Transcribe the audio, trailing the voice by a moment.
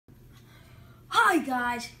Hi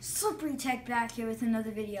guys, Slippery Tech back here with another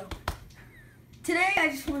video. Today I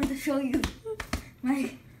just wanted to show you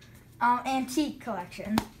my antique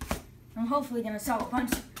collection. I'm hopefully going to sell a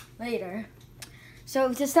bunch later.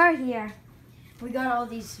 So to start here, we got all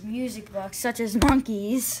these music books such as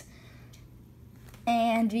Monkeys.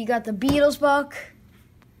 And we got the Beatles book.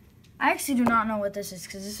 I actually do not know what this is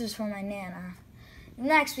because this is from my Nana.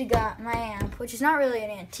 Next we got my amp, which is not really an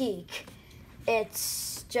antique.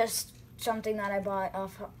 It's just something that I bought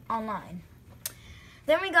off online.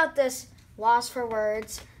 Then we got this Lost for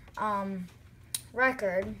Words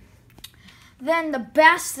record. Then the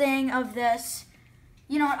best thing of this,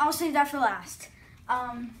 you know what, I'll save that for last.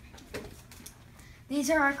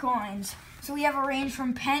 These are our coins. So we have a range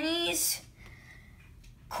from pennies,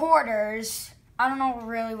 quarters, I don't know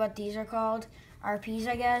really what these are called, RPs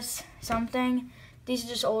I guess, something. These are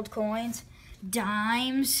just old coins,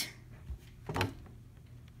 dimes,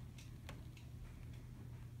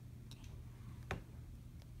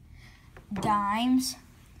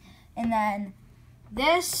 and then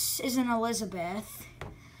this is an Elizabeth.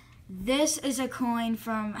 This is a coin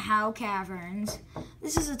from Howe Caverns.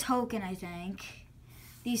 This is a token, I think.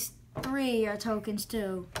 These three are tokens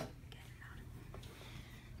too.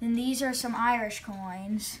 Then these are some Irish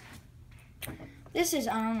coins. This is,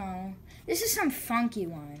 I don't know, this is some funky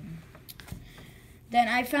one. Then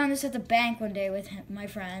I found this at the bank one day with my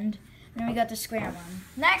friend. Then we got the square one.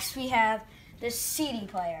 Next we have this CD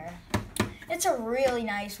player. It's a really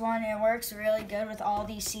nice one. It works really good with all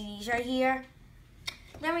these CDs right here.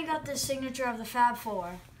 Then we got the signature of the Fab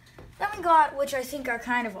Four. Then we got, which I think are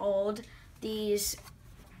kind of old, these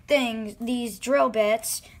things, these drill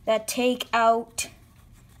bits that take out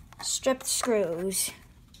stripped screws.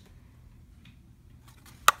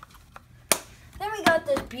 Then we got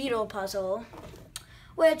this Beatle puzzle,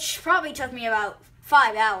 which probably took me about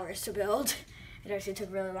 5 hours to build. It actually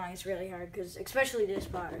took really long. It's really hard, because especially this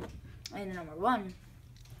part. And the number one,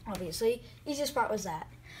 obviously. Easiest part was that.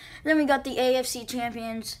 Then we got the AFC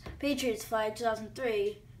Champions Patriots flag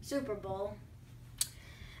 2003 Super Bowl.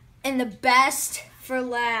 And the best for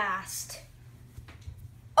last.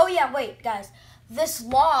 Oh yeah, wait, guys. This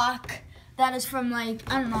lock that is from, like,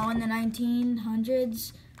 I don't know, in the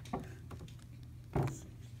 1900s,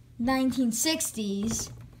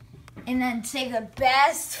 1960s. And then save the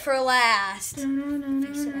best for last.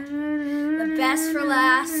 The best for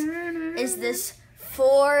last is this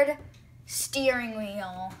Ford steering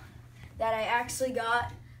wheel that I actually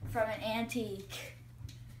got from an antique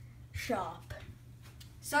shop.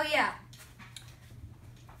 So yeah,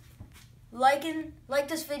 like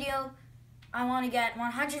this video. I want to get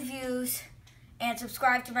 100 views and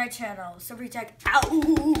subscribe to my channel. Slippery Tech out.